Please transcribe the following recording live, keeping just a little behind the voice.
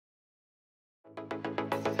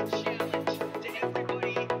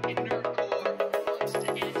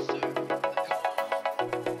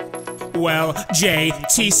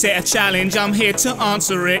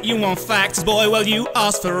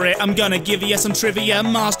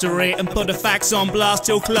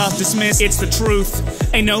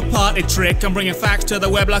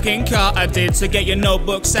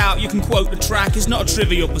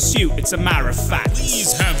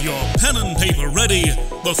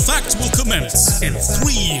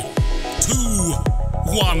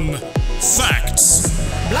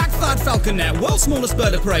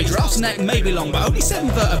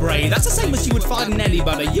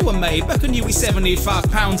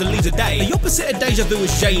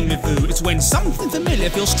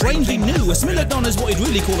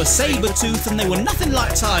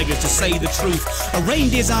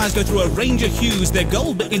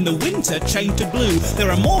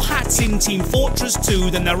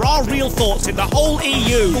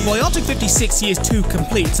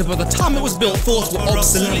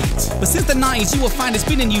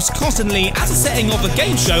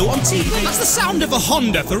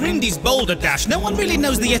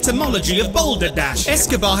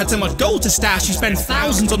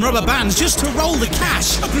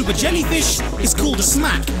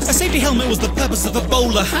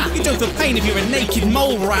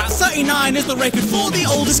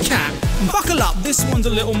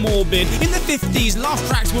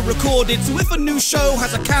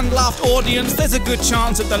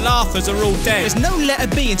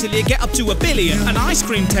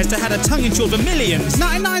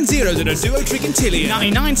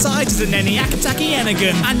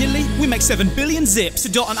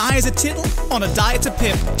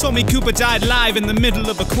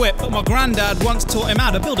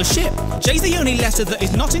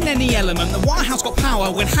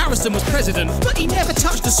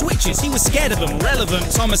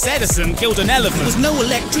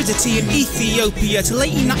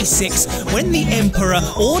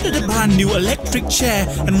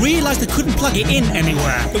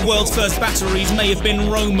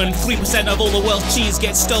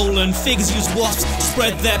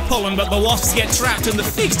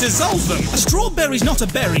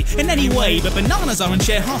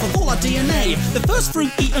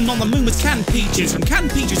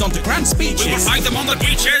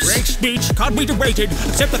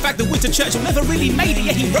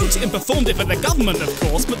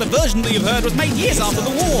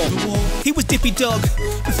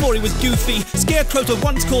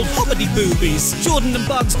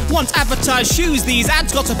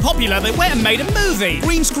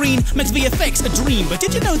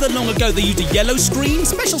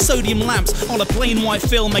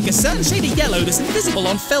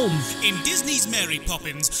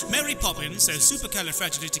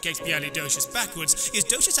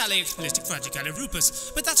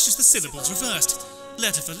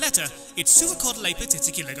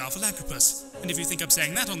And if you think I'm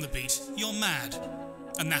saying that on the beat, you're mad.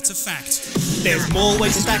 And that's a fact. There's more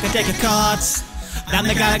ways to stack a deck of cards than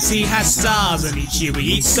the galaxy has stars, and each year we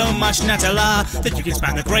eat so much Nutella that you can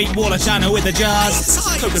span the Great Wall of China with the jars.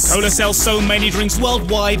 Coca-Cola sells so many drinks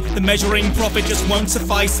worldwide, the measuring profit just won't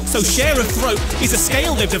suffice. So share of throat is a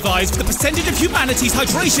scale they've devised for the percentage of humanity's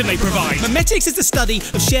hydration they provide. Memetics is the study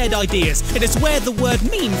of shared ideas, and it's where the word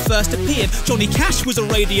meme first appeared. Johnny Cash was a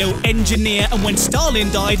radio engineer, and when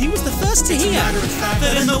Stalin died he was the first to hear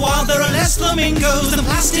that in the wild there are less flamingos than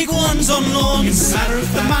plastic ones on lawns.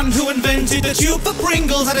 The man who invented the tube for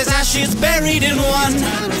Pringles had his ashes buried in one.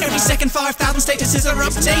 Every second 5,000 statuses are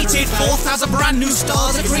updated, 4,000 brand new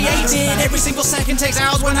stars are created. Every single second takes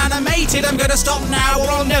hours when animated. I'm gonna stop now or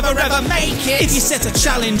I'll never ever make it. If you set a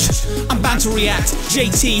challenge, I'm bound to react.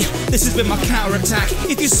 JT, this has been my counter-attack.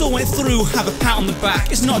 If you saw it through, have a pat on the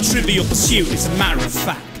back. It's not a trivial pursuit, it's a matter of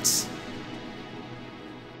fact.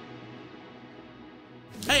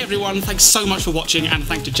 Hey everyone, thanks so much for watching, and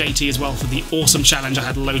thanks to JT as well for the awesome challenge. I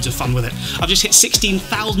had loads of fun with it. I've just hit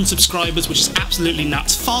 16,000 subscribers, which is absolutely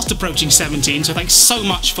nuts, fast approaching 17, so thanks so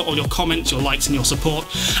much for all your comments, your likes and your support,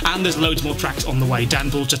 and there's loads more tracks on the way. Dan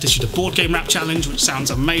Bull just issued a board game rap challenge, which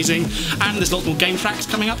sounds amazing, and there's lots more game tracks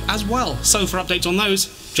coming up as well. So for updates on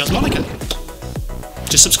those, just Monica.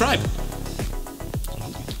 Just subscribe.